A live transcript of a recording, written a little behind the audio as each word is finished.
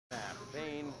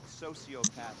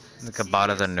Like a bot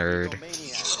of the nerd.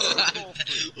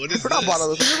 What is We're not bottom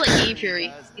of He this. looks like Game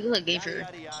Fury. He looks like Game Fury.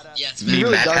 Yes, He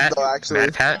really Mad does Pat? though, actually.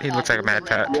 Mad Pat? He looks like a Mad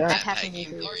Pat. Yeah. Mad Pat from Game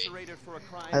Fury.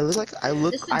 I look.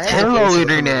 This is I Hello,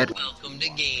 internet. Welcome to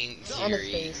Game On his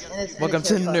Theory. face. And his Welcome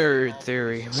to haircut. Nerd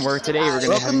Theory. Where today we're gonna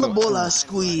Welcome to have Bola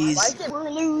Squeeze. Why is it we're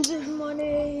losing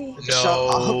money?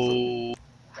 No.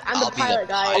 I'm the I'll be the pilot,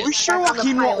 guys. Are we sure I'm the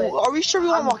Joaquin? pilot. Are we sure we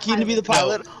want I'm the Joaquin to be the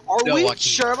pilot. pilot? Are No, we Joaquin,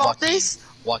 sure about Joaquin. this?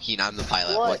 Joaquin, I'm the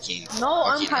pilot. What? Joaquin. No,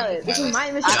 I'm Joaquin, pilot. This is pilot.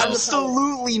 my mission. I'm the pilot.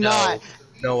 Absolutely No. not.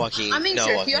 No, Joaquin. I mean, no,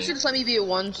 sure. Joaquin. You actually just let me be a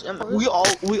one. We all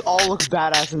look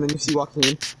badass, and then you see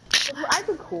Joaquin. I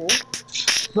look cool.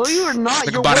 No, you are not.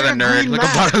 Look You're about wearing the a nerd. green Look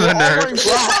mask. about the We're all nerd. wearing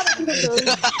black.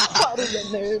 What is that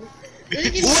nerd? What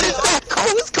is that?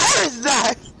 Whose car is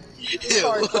that?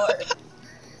 Car.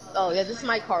 Oh yeah, this is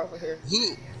my car over here.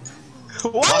 Who?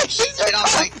 What? Get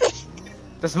off my...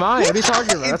 That's mine. What are you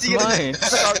talking about? That's mine.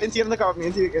 Into the car with me.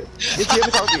 Into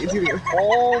the car with me.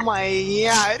 Oh my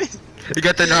god. You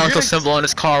got the Naruto symbol on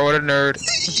his car. What a nerd.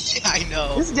 Yeah, I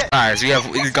know. This guy. Guys, we have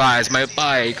my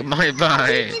bike. My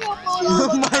bike.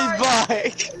 My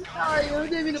bike. Sorry, I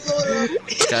didn't mean to blow it up.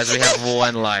 Guys, we have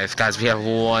one life. Guys, we have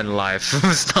one life.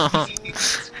 Stop.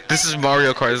 This is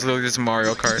Mario Kart. This is literally just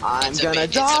Mario Kart. I'm It's a gonna bit-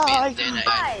 it's a die. bit thin.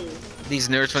 Hi. These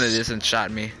nerds from the distance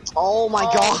shot me. Oh my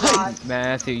Oh, god. God.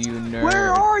 Matthew, you nerd.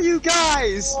 Where are you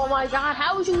guys? Oh my god,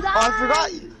 how would you die?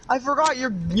 Oh, I forgot.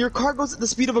 Your car goes at the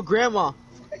speed of a grandma.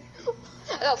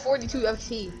 I got 42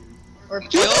 FT. Or You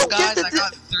Yo, don't guys, get I the-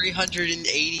 got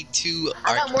 382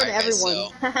 I got more than archetypes,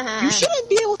 everyone. so You shouldn't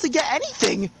be able to get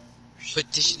anything.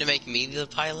 petition to make me the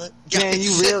pilot? Man,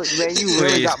 you really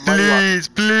Please, got money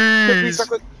left. please.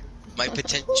 My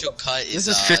potential cut is This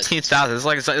is 15,000. This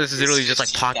is literally just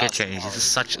like pocket change. This is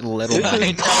such little This is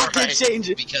money. pocket Right.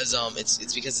 change. because it's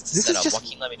because it's This set is up. just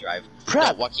Joaquin, let me drive.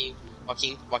 prep. No, Joaquin, no,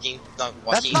 That's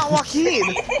Joaquin. not Joaquin.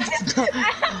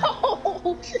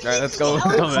 Alright, let's go.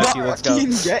 Let's go, Matthew. Let's go.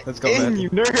 Joaquin, get Let's go, in, Matthew. you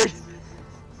nerd.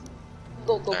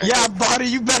 Go. Yeah, buddy,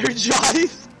 you better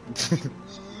drive.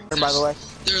 By the way.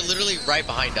 They're literally right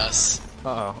behind us.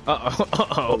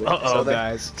 Uh-oh, So they-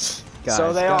 guys.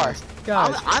 So they are.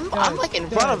 Guys, I'm like in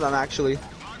front of them actually.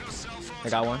 I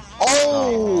got one.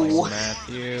 Oh.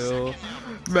 Matthew.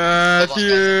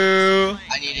 Matthew.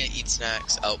 I need to eat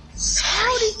snacks. Oh,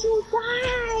 How did you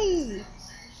die?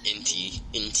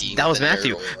 Inty. That was the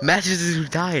Matthew. nerd. Matthew's who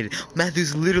died.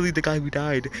 Matthew's literally the guy who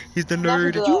died. He's the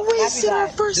nerd. Matthew's You Happy wasted our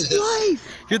guy. first life.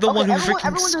 You're the Okay, one who everyone- freaking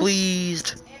everyone just-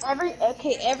 squeezed.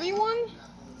 Everyone?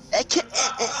 Well,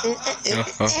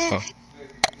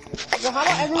 Well, how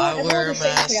about everyone? I wear Everyone a just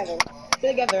stay mask. together. Stay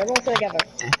together. Everyone stay together.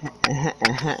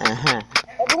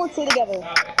 Everyone stay together.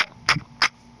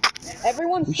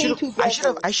 Everyone stay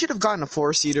together. I should have gotten a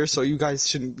 4-seater, so you guys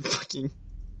shouldn't fucking.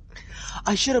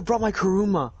 I should have brought my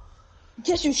Kuruma.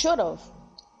 Yes, you should have.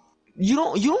 You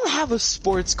don't have a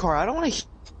sports car. I don't want to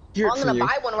hear it I'm from gonna you.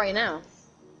 buy one right now.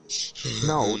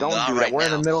 No, don't Not do right that. We're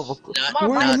in the now. middle of a. Not, We're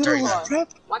We're in not the during middle of a prep.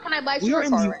 Why can't I buy We are a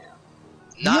in car the- right now?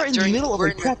 not We're in the during, middle of we're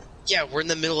a in the- prep. Yeah, we're in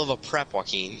the middle of a prep,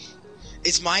 Joaquin.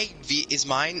 Is mine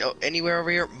anywhere over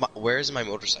here? Where is my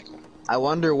motorcycle? I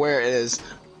wonder where it is.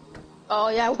 Oh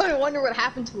yeah, I wonder what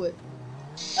happened to it.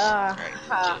 You Yeah,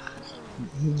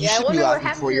 I should be wonder what laughing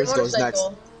happened before to your yours goes next.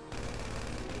 motorcycle.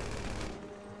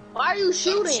 Why are you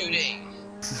shooting? Shooting.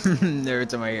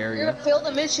 Nerds in my You're area. gonna fail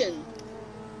the mission.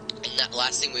 And that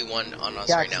last thing we won on us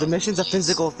Yeah, right 'cause now. the mission's a is-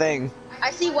 physical thing. I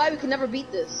see why we can never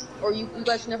beat this, or you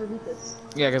guys can never beat this.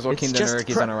 Yeah, because Joaquin It's the just nerd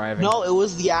keeps pre- on arriving. No, it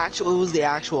was the actual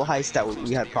heist that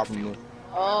we had problem with.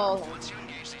 Oh.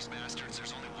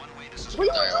 What are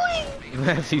you doing?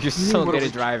 Matthew, you're so good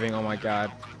at driving. Oh my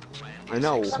god. I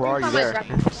know. Stop Where are being you my there?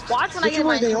 Watch when I Look get at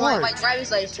where they are. my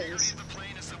driver's license.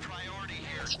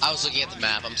 I was looking at the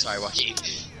map. I'm sorry, Joaquin.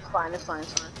 It's fine. It's fine.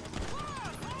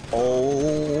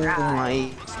 Oh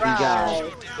my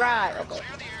god. Right. Okay.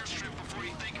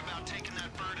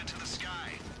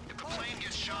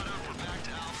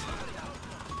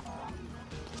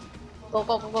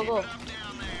 Go.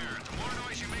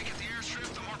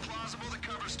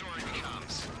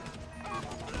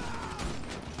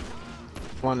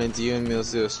 Come on into you and me,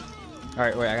 Zeus.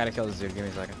 Alright, wait, I gotta kill this dude. Give me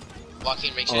a second.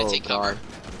 Joaquin, make sure to Oh take cover. god.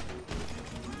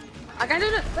 I got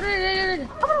it.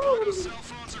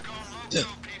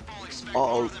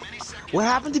 Uh-oh. What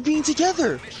happened to being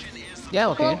together? Yeah,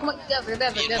 Come okay. on, together.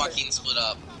 Me and Joaquin split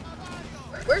up.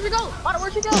 Where'd you go?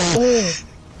 Where'd you go? Oh,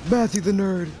 Matthew the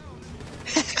nerd.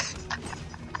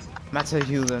 Matthew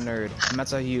the nerd.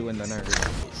 Matthew and the nerd.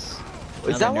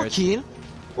 Is that Another nerd. Joaquin? I'm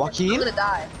Joaquin? gonna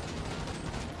die.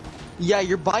 Yeah,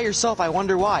 you're by yourself. I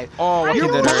wonder why. Oh, Joaquin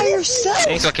You're the by nerd. yourself!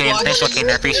 Thanks, Joaquin.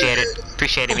 I appreciate it.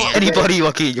 appreciating me. Anybody,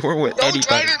 okay, you're with Don't anybody.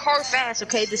 drive your car fast,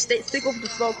 okay? Just stick with the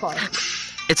slow car.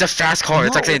 It's a fast car.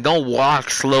 It's like saying don't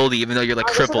walk slowly even though you're like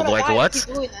crippled. Like what? Keep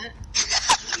doing that.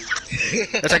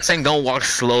 That's like saying don't walk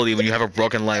slowly when you have a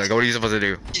broken leg. Like what are you supposed to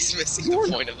do? He's missing the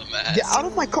point of the mask. Get out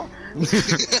of my car. Yo.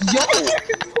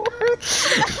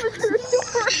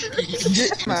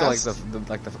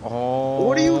 Oh.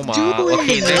 What are you doing?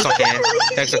 Okay, thanks, okay.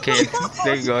 Thanks, okay.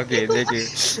 There you go. Okay, thank you.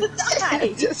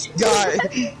 Just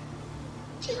die.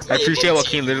 I appreciate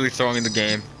Joaquin literally throwing the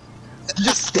game.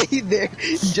 Just stay there.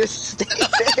 Just stay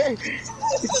there.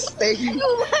 Stay.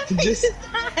 Just.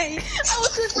 I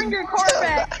was just bring your car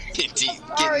back. Get in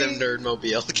the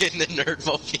nerdmobile. Get in the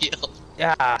nerdmobile.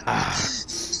 Yeah.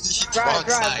 Drive.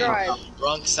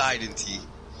 Wrong side, NT.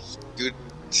 Good.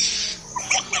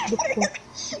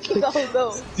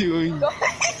 Go. Doing. Go.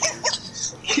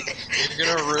 You're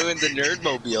gonna ruin the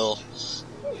nerdmobile.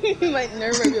 My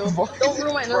nerdmobile. Don't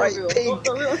ruin my nerdmobile.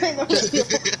 Don't ruin my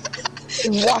nerdmobile.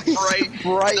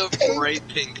 Bright bright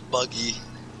pink buggy.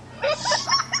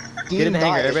 Get in the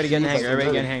hangar, everybody get in the hangar,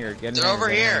 everybody get in the hangar. They're over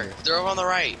here. They're over on the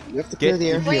right. You have to clear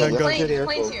the airfield.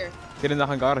 Plane's here. Get in the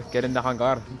hangar, get in the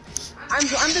hangar. I'm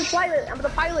the pilot. I'm the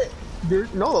pilot.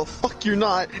 No, the fuck you're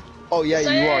not. Oh yeah,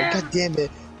 you are. God damn it.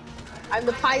 I'm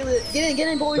the pilot. Get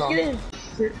in, boys. Get in.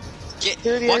 Clear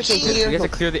the airfield. Clear the You have to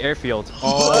airfield. clear the airfield.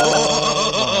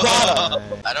 Oh.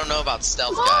 I don't know about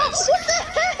stealth, guys.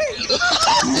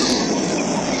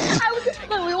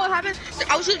 Wait, what happened?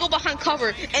 I was gonna go behind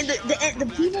cover, and the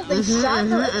people they shot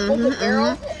her with an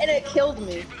arrow, and it killed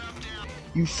me.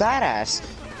 You fat ass.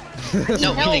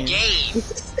 No, in the game.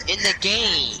 In the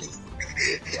game.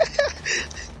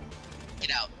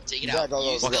 Get out. Take it out.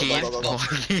 Use Joaquin. the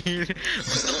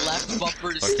left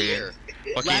bumper to Joaquin. steer.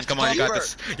 Joaquin, Left come on, you got bumper.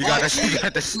 this. You got this. You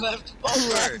got this. Left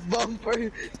bumper.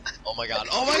 Bumper. Oh my god.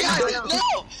 Oh my god.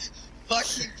 No.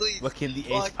 Fucking please. Joaquin the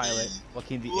ace pilot.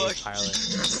 Joaquin the ace pilot.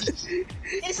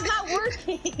 It's not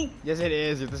working. Yes it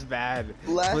is, you're this bad.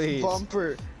 Left Please.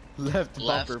 bumper. Left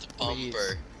bumper, Left please.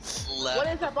 bumper. Left What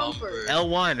is that bumper?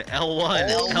 L1, L1, L1.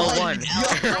 L1,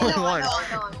 L1. No,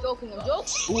 I'm joking.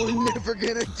 We're never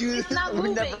gonna do this. It's not We're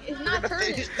moving. never It's not gonna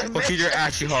turning. finish the Joaquin, you're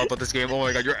actually horrible at this game. Oh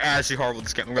my god, you're actually horrible at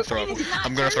this game. I'm gonna throw up.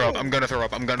 I'm gonna throw up. I'm gonna throw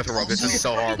up. I'm gonna throw up. This is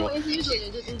so horrible.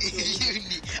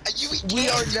 We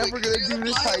are never gonna do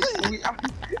this heist. We are.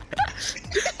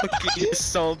 Joaquin is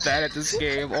so bad at this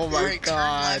game. Oh my Alright,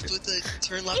 god.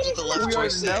 Turn left with the left We are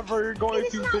joystick. never going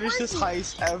to finish this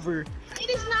heist ever. It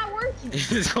is not working.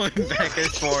 He's going back and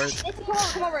forth.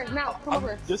 Come over now. Come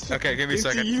over. Okay, give me a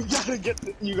second. You gotta get.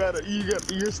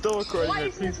 You're still recording. Why it.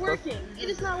 isn't Please it working? It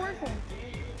is not working.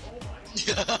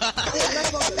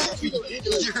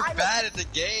 You're bad at the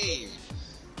game.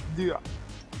 Dude,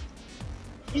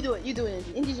 You do it.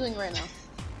 Indy's doing it right now.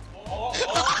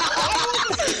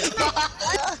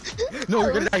 No,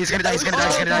 you're gonna die. He's gonna die. He's gonna die.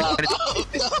 He's gonna die.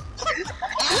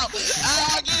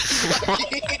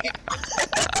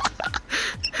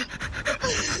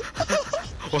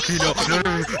 Okay, no.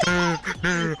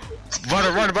 Run.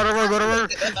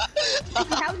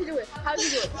 How'd you do it? How'd you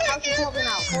do it? Come over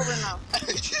now.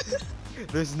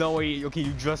 There's no way, okay,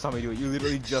 you just saw me do it. You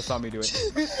literally just saw me do it.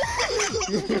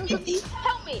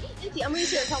 Help me. Indy, I'm really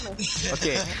serious. Help me.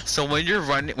 Okay, so when you're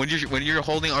running, when you're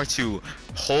holding R2,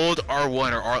 hold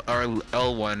R1 or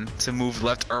L1 to move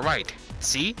left or right.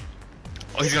 See?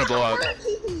 Oh, he's gonna blow up.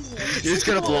 He's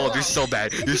gonna blow up. You're so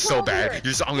bad. You're so bad.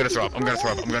 I'm gonna throw up. I'm gonna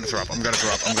throw up.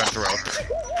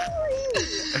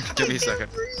 Give me a second.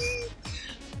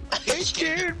 I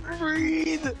can't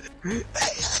breathe.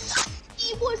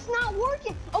 It was not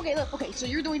working. Okay, look. Okay, so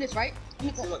you're doing this, right?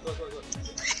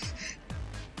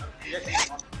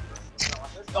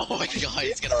 Oh my god,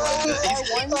 he's gonna run into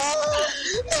this.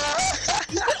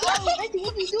 Oh, Indy,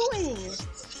 what are you doing?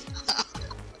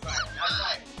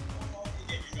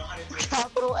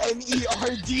 Capital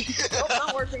N-E-R-D. Nope,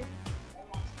 not working.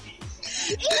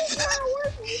 It's not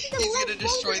working. He's gonna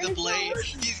destroy the blade.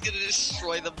 He's gonna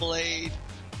destroy the blade.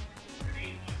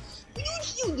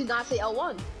 You did not say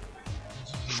L1.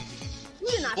 You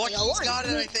did not say Joaquin's L1. got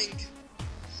it, I think.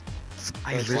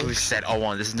 I literally said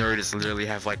L1. This nerd is literally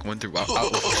have like 1 through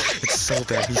It's so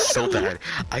bad. He's so bad.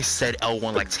 I said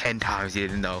L1 like 10 times. He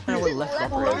didn't know. I know what left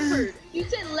bumper is. You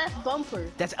said left bumper.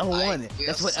 That's L1. We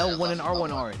That's also what said L1 and left R1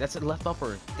 bumper. are. That's a left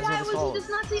bumper. That's Why what it's would called. you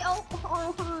just not say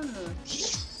L1?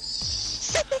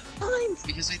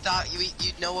 Because we thought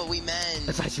you'd know what we meant.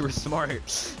 I thought you were smart.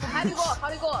 How do you go up? How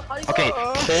do you go up? How do you go Okay,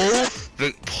 up?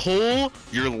 pull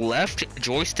your left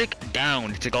joystick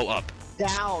down to go up.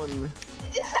 Down.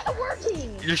 It's not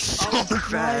working. You're so I'm bad.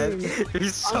 crying. You're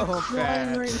so I'm crying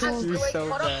bad. right now. You're Wait, so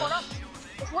hold bad. up.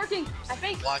 It's working. I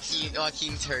think.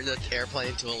 Joaquin turned the airplane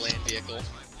into a land vehicle.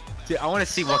 Dude, I want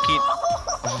to see Joaquin.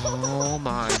 Oh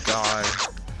my god.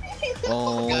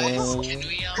 Oh Guys, can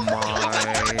we,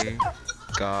 my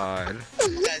god.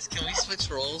 Guys, can we switch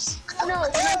roles? No,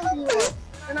 we're not switching roles.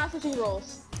 We're not switching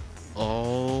roles.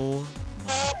 Oh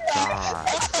my god.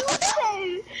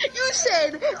 You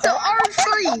said the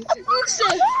R3. You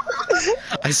said.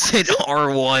 I said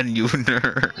R1, you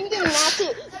nerd. You did not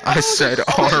say. I said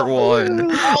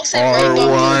R1. All said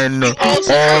right bumper.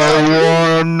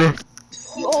 R1.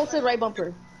 You all said right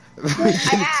bumper.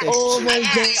 Oh my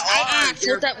god. I asked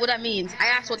what that means. I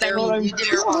asked what that means. You did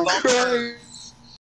it wrong.